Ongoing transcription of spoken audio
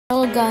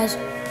Hello guys,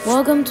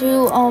 welcome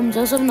to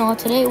Joseph Noah.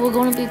 Today we're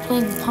going to be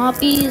playing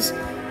Poppy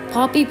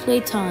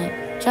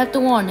PlayTime Chapter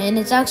 1, and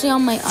it's actually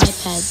on my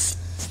iPad.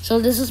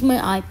 So this is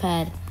my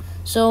iPad.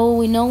 So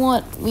we know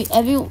what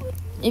if you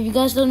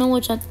guys don't know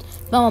what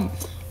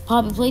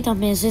Poppy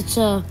PlayTime is, it's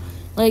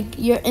like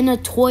you're in a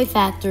toy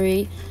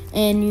factory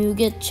and you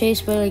get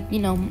chased by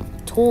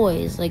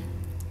toys like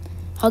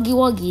Huggy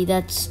Wuggy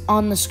that's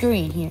on the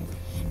screen here.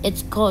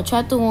 It's called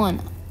Chapter 1,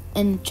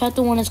 and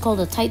Chapter 1 is called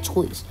a tight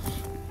squeeze.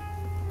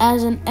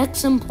 As an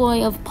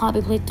ex-employee of Poppy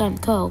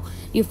PlayTime Co.,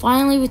 you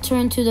finally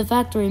return to the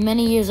factory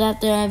many years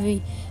after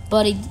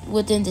everybody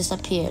within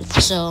disappeared.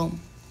 So,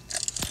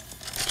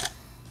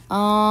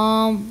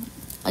 I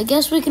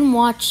guess we can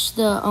watch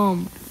this.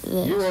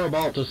 You are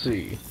about to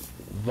see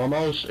the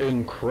most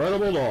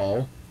incredible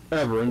doll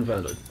ever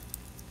invented.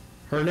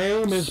 Her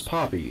name is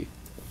Poppy,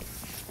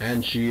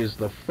 and she is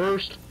the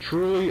first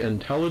truly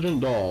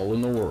intelligent doll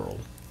in the world.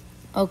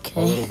 Okay.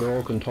 A little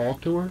girl can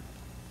talk to her.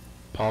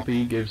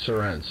 Poppy gives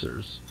her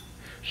answers.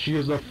 She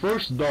is the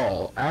first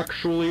doll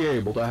actually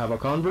able to have a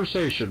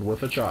conversation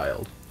with a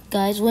child.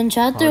 Guys, when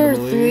Chapter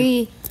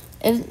 3,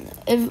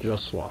 if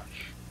just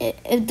watch.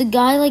 If the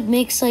guy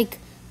makes a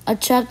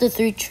Chapter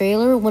 3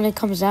 trailer when it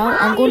comes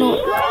out, I'm gonna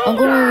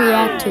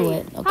react to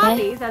it. Okay.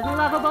 Poppy's as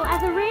lovable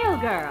as a real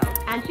girl,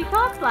 and she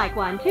talks like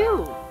one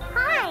too.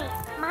 Hi,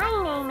 my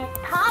name is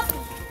Poppy.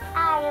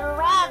 I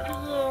love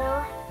you.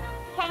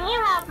 Can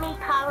you help me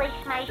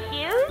polish my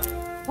shoes?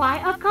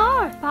 Why, of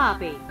course,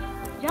 Poppy.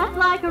 Just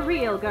like a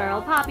real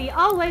girl, Poppy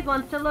always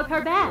wants to look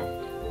her best.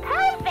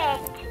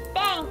 Perfect.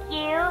 Thank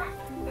you.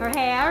 Her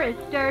hair is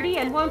sturdy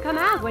and won't come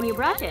out when you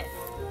brush it,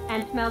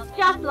 and smells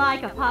just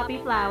like a poppy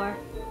flower.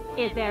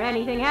 Is there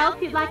anything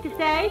else you'd like to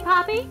say,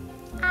 Poppy?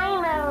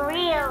 I'm a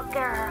real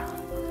girl,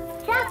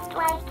 just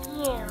like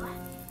you.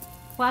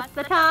 What's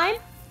the time?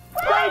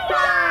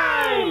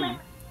 Playtime!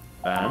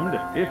 And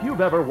if you've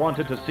ever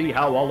wanted to see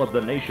how all of the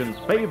nation's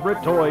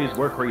favorite toys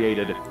were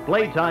created,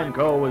 Playtime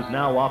Co. is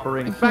now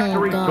offering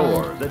factory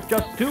tours at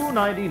just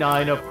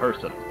 $2.99 a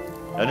person.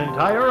 An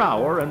entire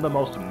hour in the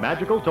most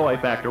magical toy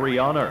factory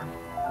on Earth.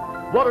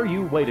 What are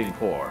you waiting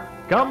for?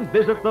 Come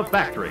visit the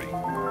factory.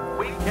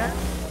 We can...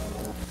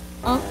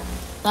 Oh,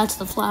 that's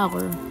the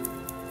flower.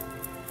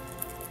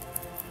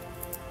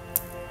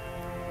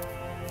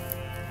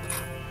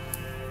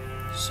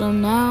 So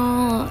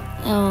now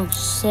I'll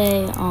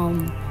say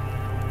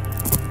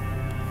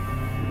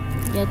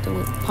get to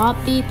it.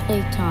 Poppy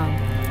PlayTime.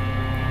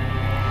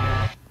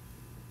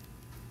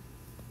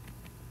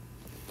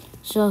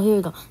 So here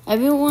we go.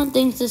 Everyone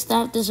thinks the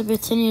staff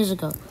disappeared 10 years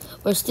ago.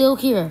 We're still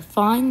here.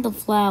 Find the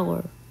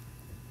flower.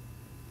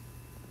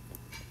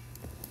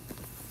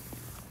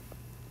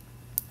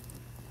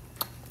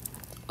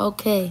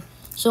 Okay.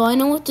 So I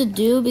know what to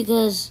do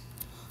because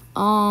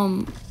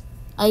I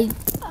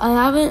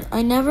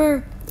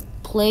never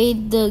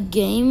played the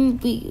game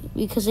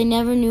because I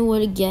never knew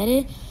where to get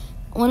it.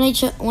 When I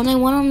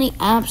went on the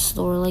App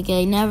Store,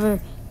 I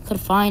never could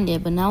find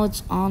it, but now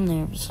it's on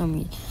there for some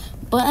reason.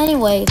 But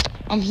anyway,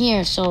 I'm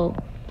here, so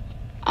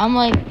I'm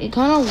it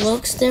kind of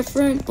looks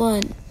different,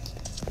 but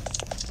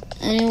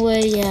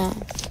anyway, yeah.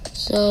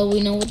 So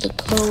we know what the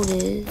code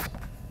is.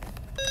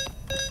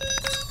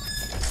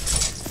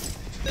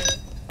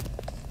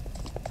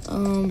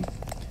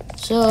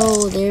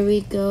 So there we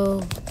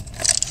go.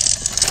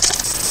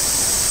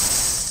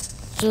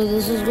 So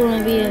this is going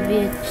to be a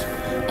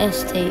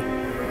VHS tape.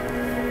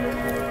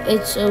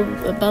 It's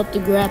about the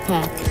grab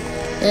pack.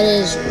 That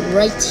is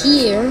right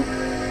here.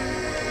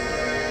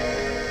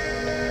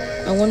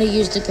 I want to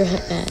use the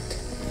grab pack.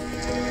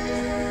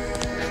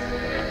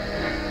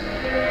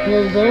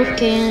 Hold both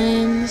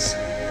cannons.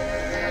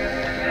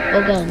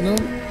 Oh god, no.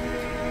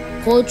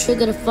 Pull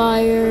trigger to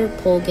fire.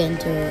 Pull again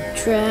to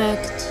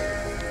retract.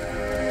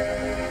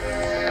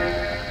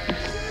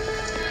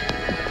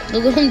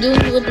 Look what I'm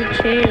doing with the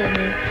trailer,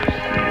 man.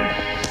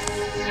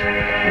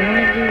 I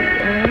wanna do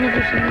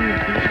something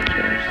with these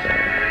chairs,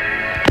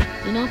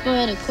 though. You know, if I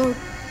had a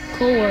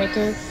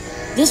co-worker,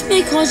 this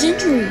may cause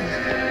injury.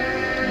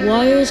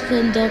 Wire is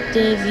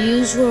conductive,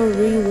 used for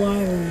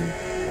rewiring.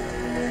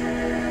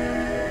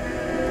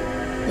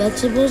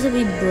 That's supposed to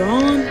be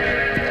brawn.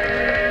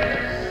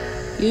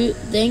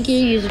 Thank you.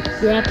 Use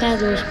grab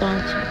pack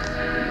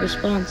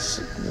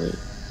responsibly.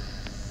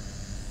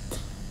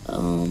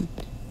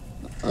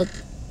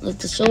 Let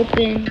this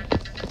open.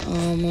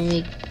 Let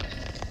me.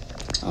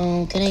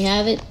 Can I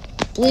have it,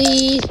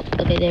 please?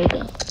 Okay, there we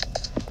go.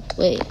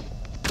 Wait.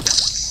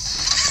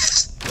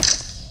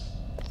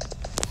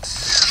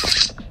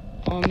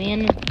 Oh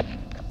man.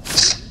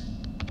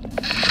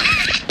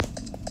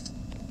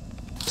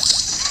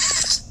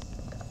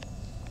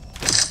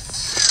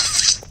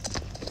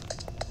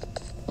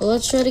 Well,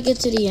 let's try to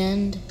get to the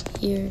end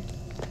here.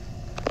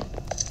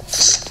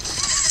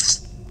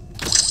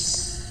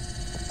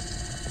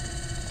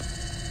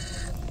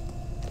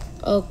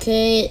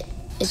 Okay,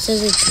 it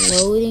says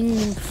it's loading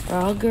in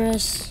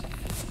progress.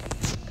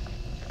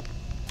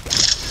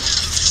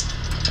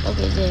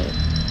 Okay, there.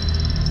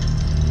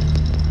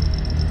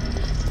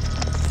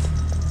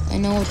 I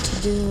know what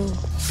to do.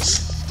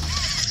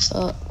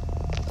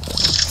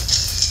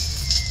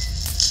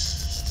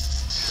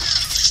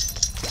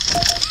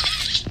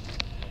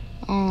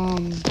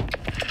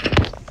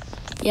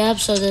 Yep,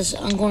 so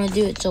I'm gonna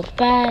do it so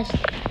fast.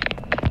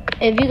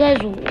 If you guys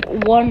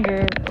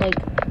wonder, like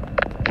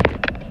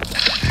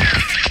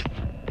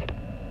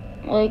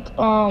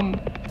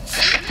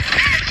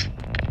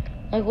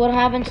what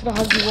happened to the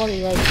Huggy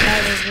Wuggy? Like,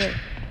 how does it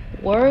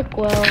work?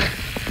 Well,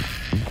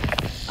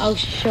 I'll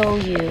show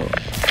you.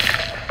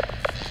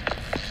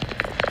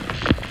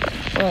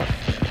 Look.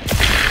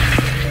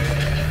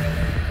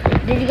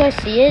 Did you guys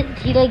see it?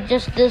 He like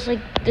just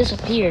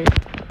disappeared.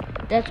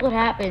 That's what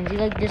happens. He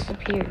like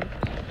disappeared.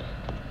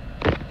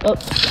 Oh,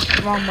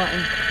 wrong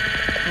button.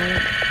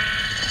 Right.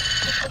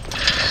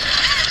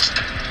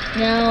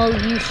 Now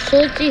you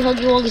should see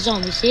Huggy Wuggy's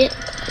arm. You see it?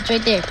 It's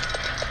right there.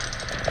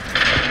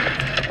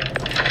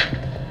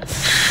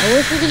 I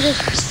wish we could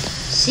just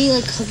see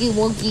like Huggy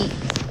Wuggy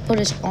put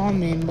his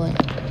arm in, but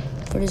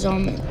put his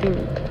arm in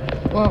through.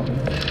 Well.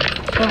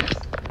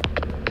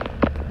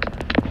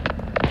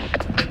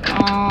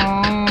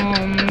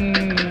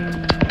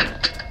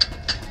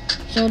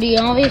 So the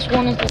obvious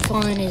one to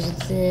find is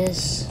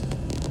this.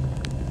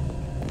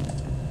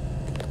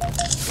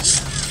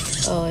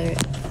 Oh, here.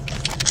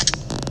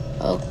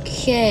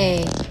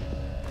 Okay.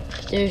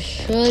 There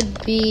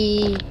should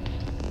be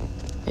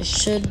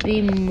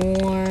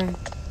more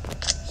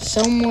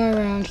somewhere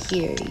around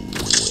here.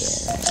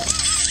 Yeah.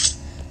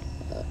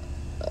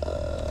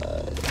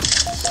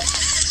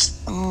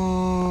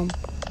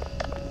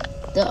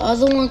 The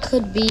other one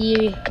could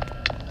be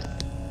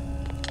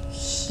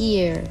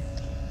here.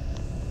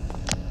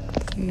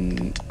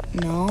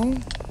 No.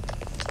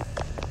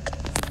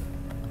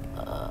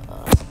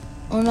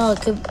 Oh no,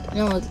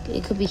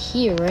 it could be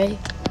here, right?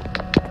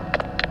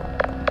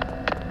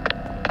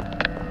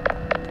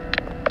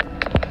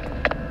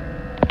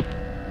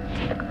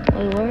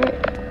 Wait,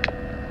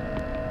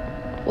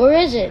 where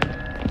is it?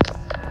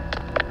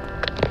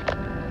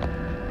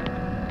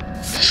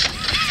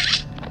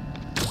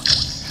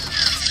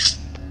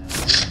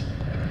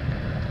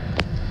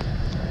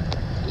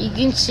 You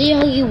can see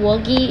Huggy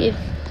Wuggy if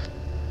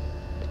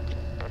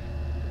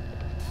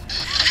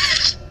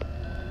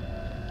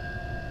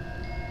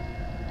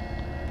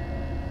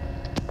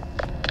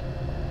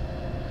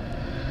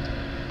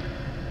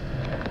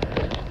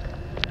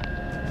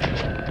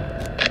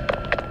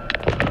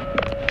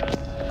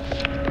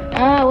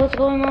what's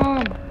going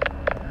on?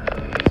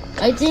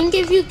 I think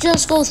if you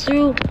just go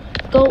through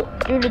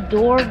the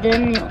door,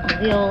 then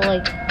he'll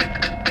like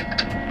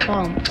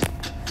come.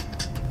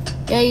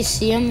 Yeah, you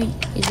see him?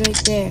 He's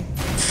right there.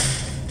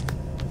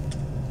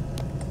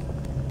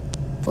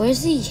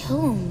 Where's the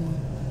yellow one?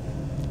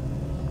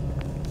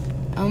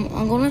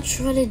 I'm gonna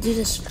try to do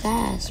this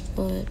fast,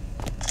 but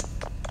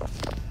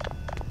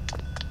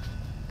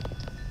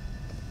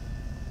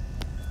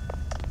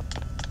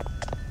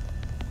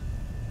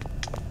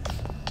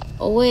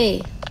oh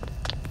wait,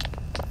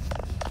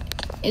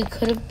 it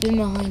could have been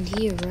behind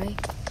here, right?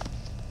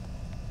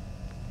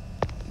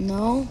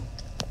 No?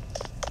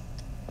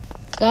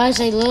 Guys,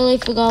 I literally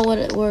forgot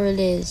where it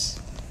is.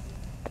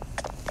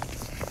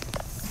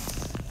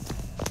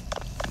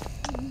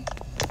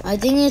 I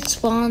think it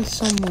spawned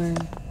somewhere.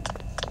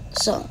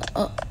 So,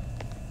 I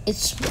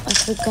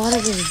forgot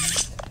it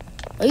was.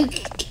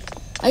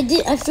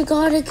 I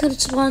forgot it could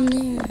spawn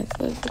there. I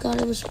forgot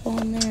it was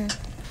spawned there.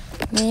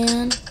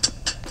 Man.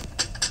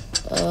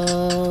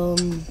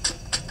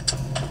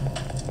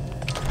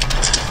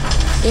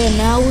 Yeah,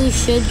 now we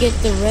should get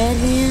the red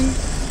hand.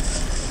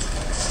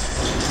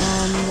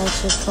 That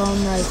should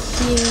come right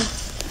here.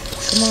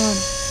 Come on.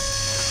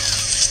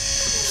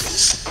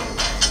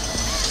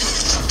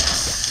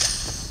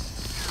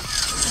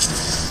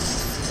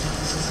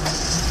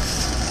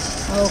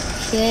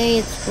 Okay,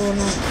 it's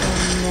gonna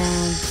come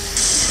down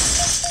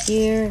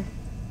here.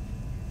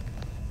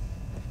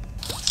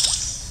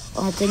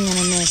 Oh, I think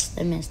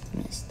I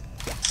missed.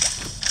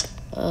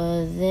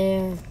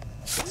 There.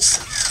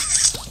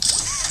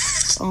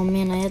 Oh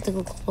man, I have to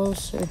go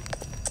closer.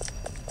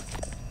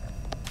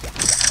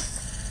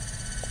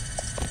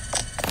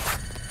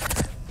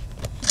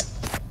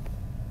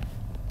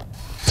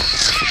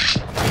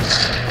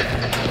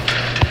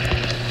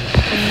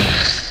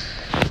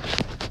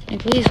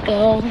 Please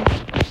go.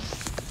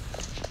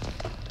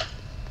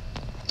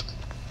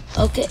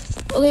 Okay.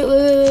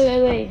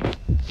 Wait.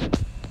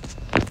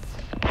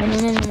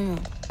 No.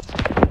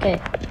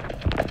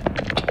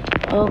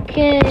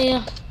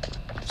 Okay.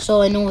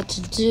 So I know what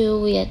to do.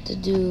 We have to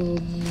do.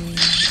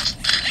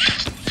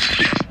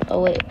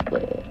 Oh wait.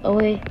 Oh.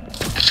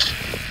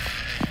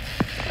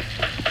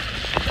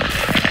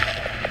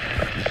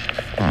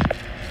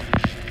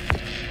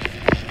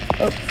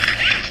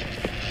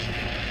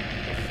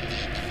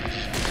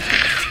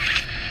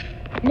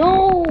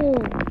 No!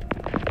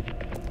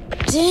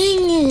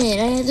 Dang it!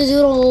 I had to do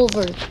it all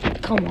over.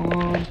 Come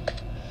on.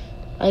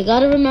 I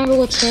gotta remember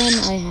which hand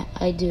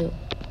I do.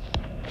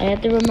 I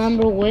have to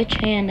remember which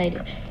hand I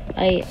did.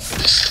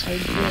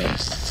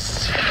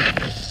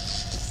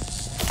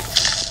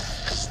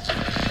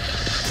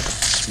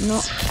 No.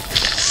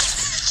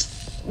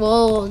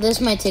 Well,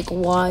 this might take a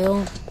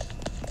while.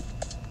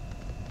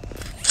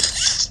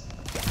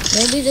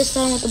 Maybe this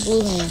time with the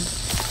blue hand.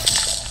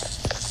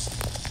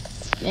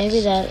 Maybe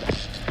that.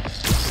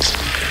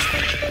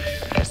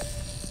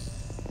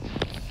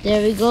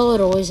 There we go.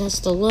 It always has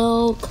to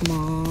load. Come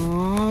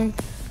on.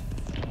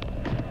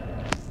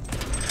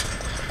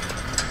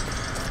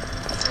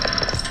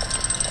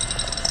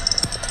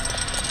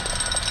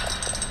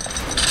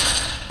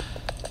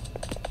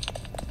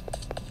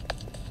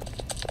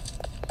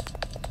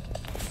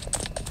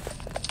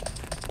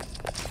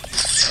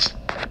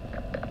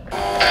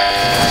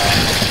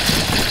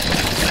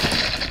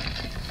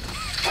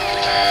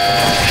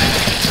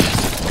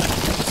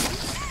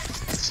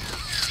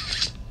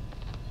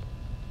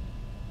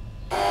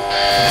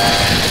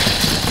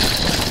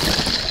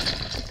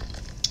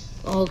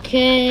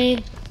 Okay.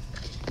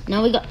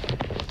 Now we got.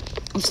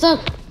 I'm stuck.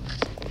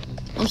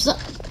 I'm stuck.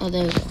 Oh,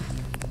 there we go.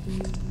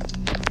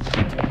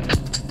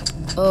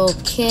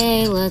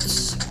 Okay,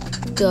 let's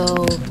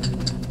go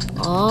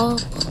up.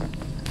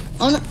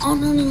 Oh no! Oh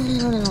no! No!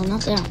 No! No! No!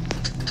 Not down!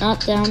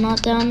 Not down!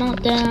 Not down!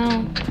 Not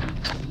down!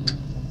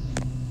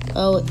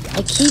 Oh,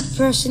 I keep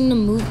pressing the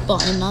move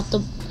button, not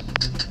the.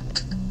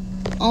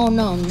 Oh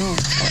no! No!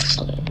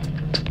 Oh, okay.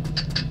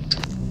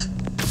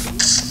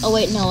 Oh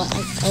wait, no!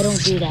 I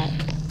don't do that.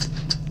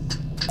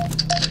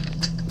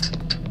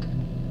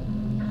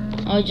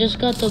 I just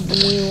got the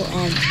blue,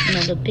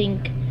 no, the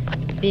pink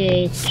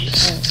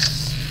VHS.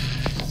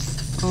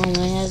 I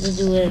have to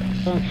do it.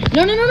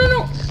 No, no, no, no,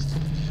 no!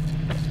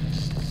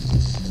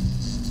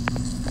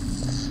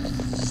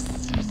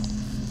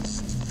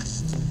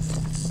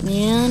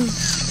 Man,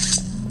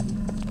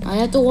 I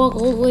have to walk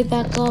all the way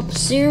back up.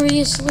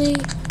 Seriously?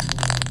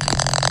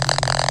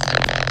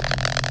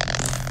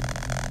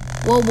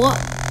 Well, what?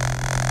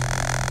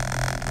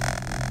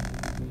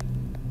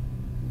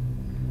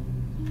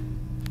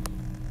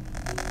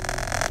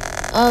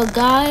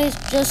 Guys,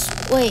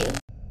 just wait.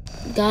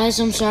 Guys,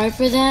 I'm sorry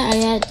for that. I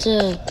had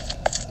to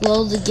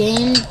load the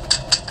game.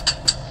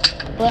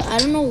 But I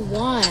don't know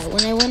why.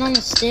 When I went on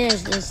the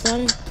stairs, they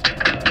started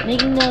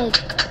making the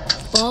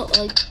ball,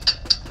 like,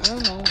 I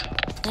don't know,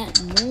 that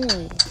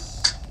noise.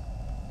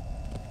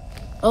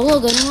 Oh,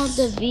 look, I don't have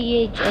the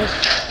VHS,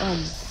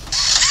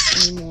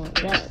 anymore.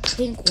 That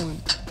pink one.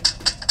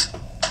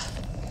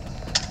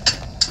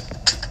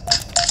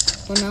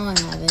 Well, now I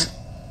have it.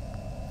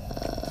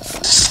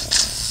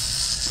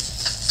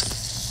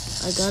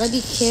 I gotta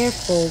be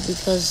careful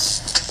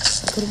because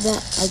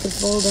I could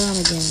fall down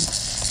again.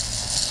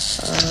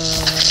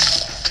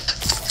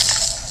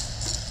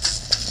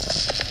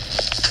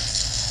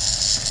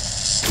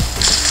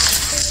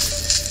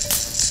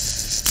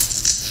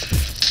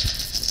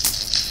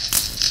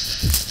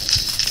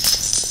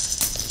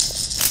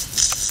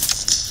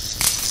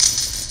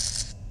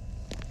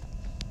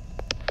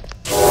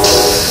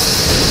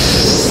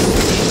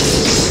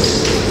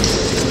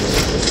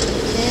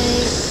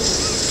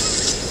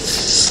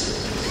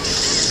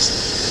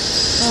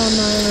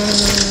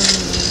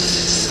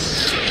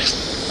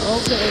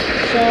 Okay,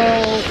 so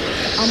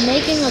I'm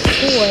making a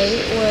toy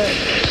where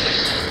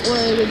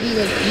it would be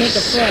like make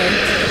a friend.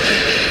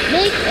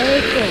 Make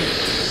a friend.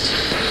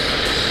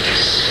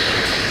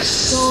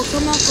 So it'll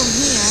come out from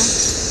here,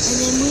 and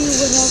then we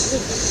would have to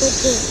put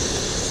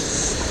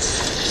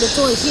the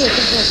toys here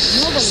because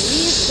nobody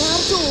leaves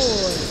without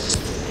toys.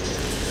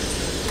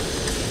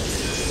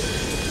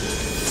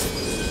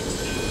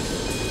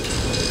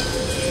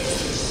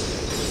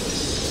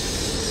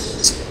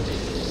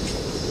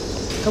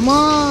 Come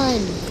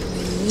on!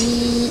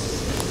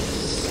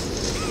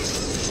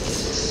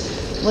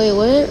 Wait,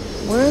 where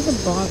are the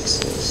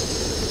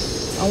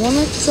boxes? I want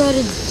to try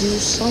to do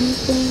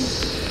something.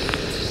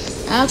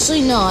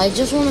 Actually, no, I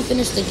just want to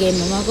finish the game.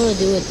 I'm not going to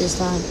do it this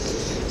time.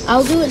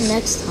 I'll do it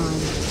next time.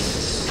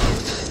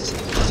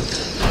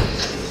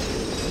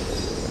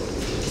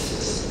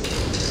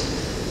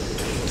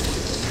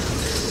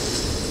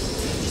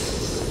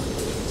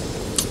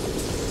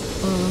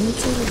 Let me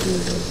try to do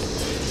this.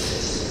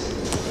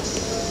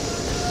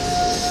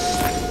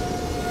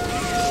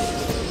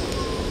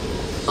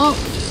 Oh,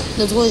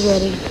 the toy's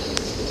ready.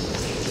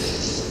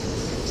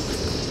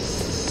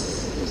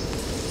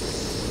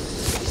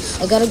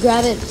 I gotta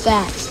grab it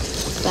fast.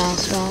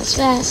 Fast, fast,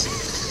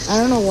 fast. I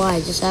don't know why,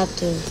 I just have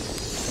to.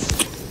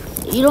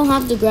 You don't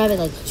have to grab it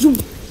like, zoom.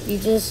 You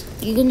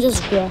can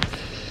just grab.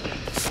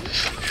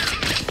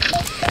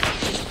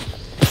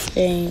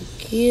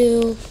 Thank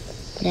you.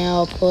 Now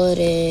I'll put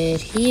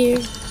it here.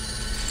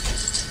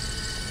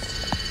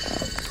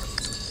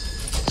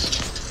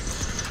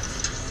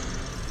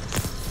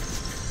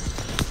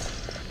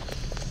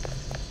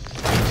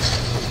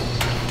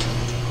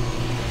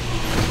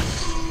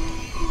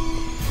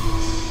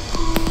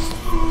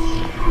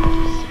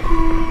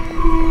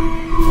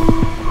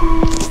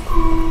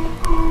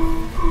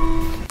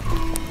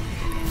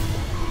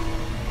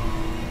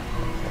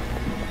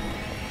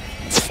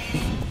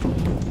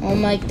 Oh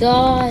my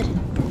god.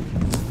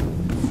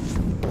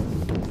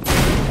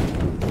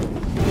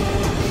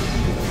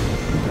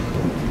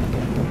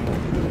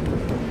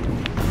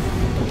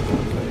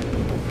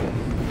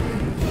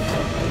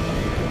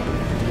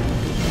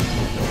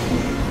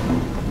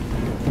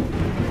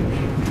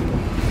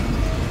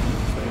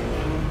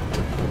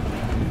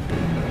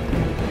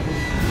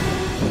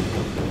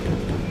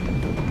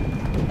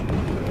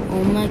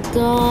 my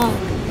god.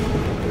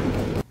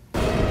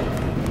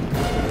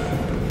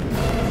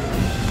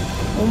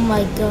 Oh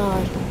my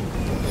god.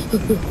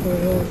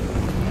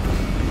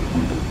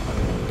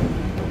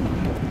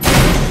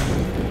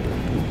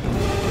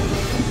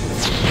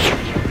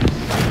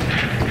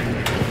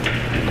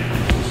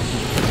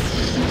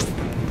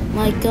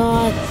 My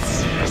god.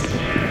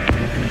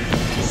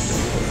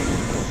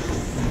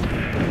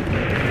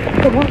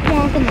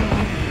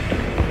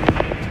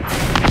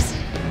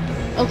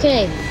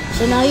 Okay,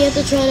 so now you have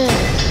to try to...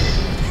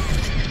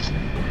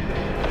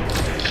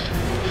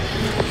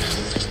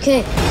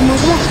 Okay, come on,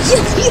 come on.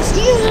 Yes, yes,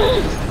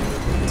 yes!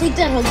 Take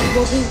that, Huggy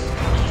Wuggy.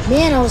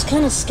 Man, I was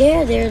kind of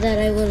scared there that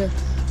I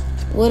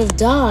would have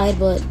died,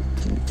 but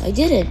I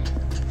didn't.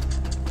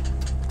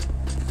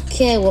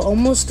 Okay, we're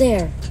almost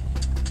there.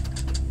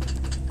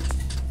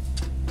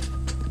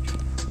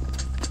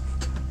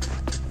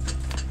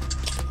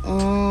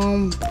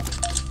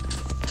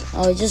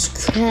 I'll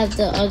just grab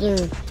the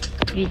other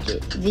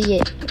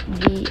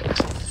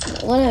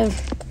whatever.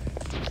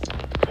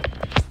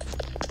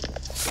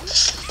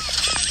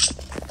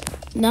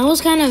 That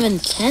was kind of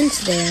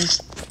intense there.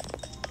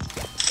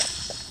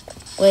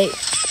 Wait.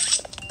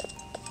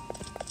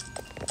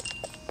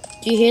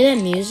 Do you hear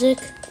that music?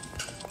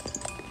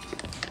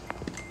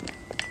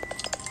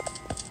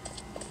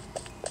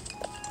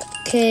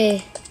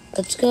 Okay,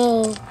 let's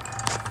go.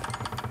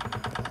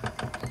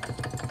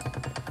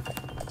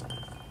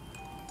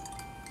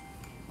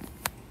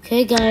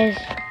 Okay, guys.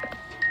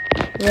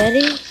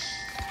 Ready?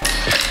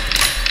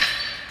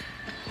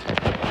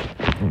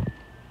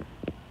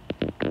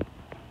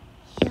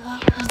 You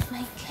opened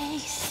my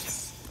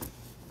case.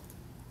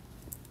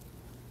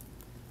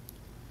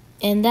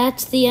 And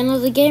that's the end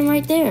of the game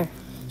right there.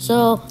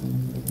 So,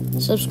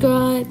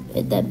 subscribe,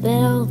 hit that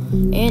bell,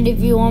 and if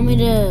you want me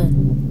to,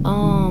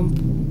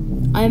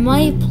 I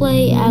might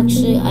play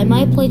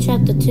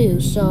chapter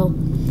 2, so,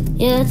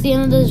 yeah, that's the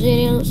end of this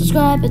video.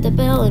 Subscribe, hit the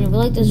bell, and if you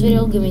like this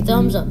video, give me a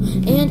thumbs up.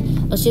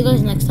 And I'll see you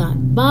guys next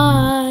time.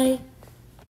 Bye!